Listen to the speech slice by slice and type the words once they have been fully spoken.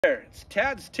There, it's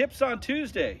Tad's Tips on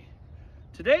Tuesday.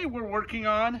 Today we're working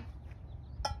on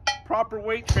proper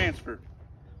weight transfer.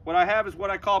 What I have is what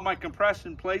I call my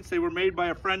compression plates. They were made by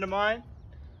a friend of mine.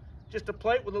 Just a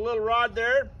plate with a little rod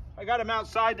there. I got them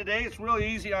outside today. It's really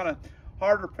easy on a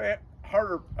harder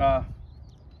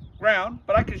ground,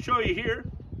 but I can show you here.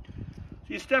 So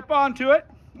you step onto it,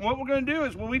 and what we're going to do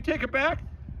is when we take it back,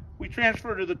 we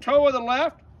transfer to the toe of the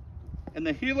left and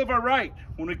the heel of our right.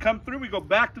 When we come through, we go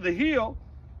back to the heel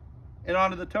and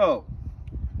onto the toe.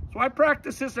 So I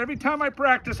practice this. Every time I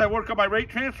practice, I work on my weight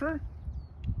transfer.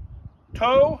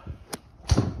 Toe,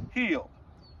 heel.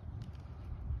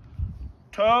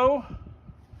 Toe,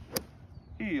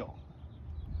 heel.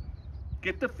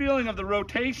 Get the feeling of the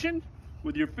rotation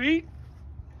with your feet.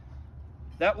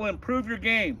 That will improve your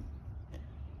game.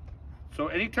 So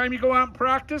anytime you go out and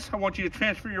practice, I want you to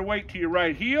transfer your weight to your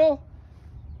right heel,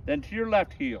 then to your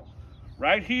left heel.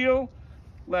 Right heel,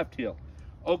 left heel.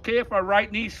 Okay, if our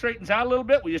right knee straightens out a little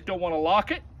bit, we just don't want to lock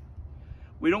it.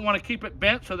 We don't want to keep it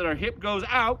bent so that our hip goes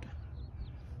out.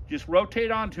 Just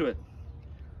rotate onto it.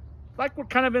 Like we're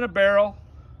kind of in a barrel.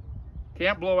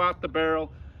 Can't blow out the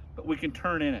barrel, but we can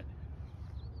turn in it.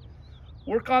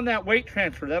 Work on that weight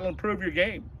transfer. That'll improve your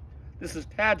game. This is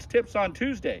Tad's Tips on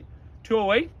Tuesday.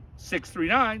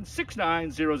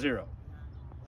 208-639-6900.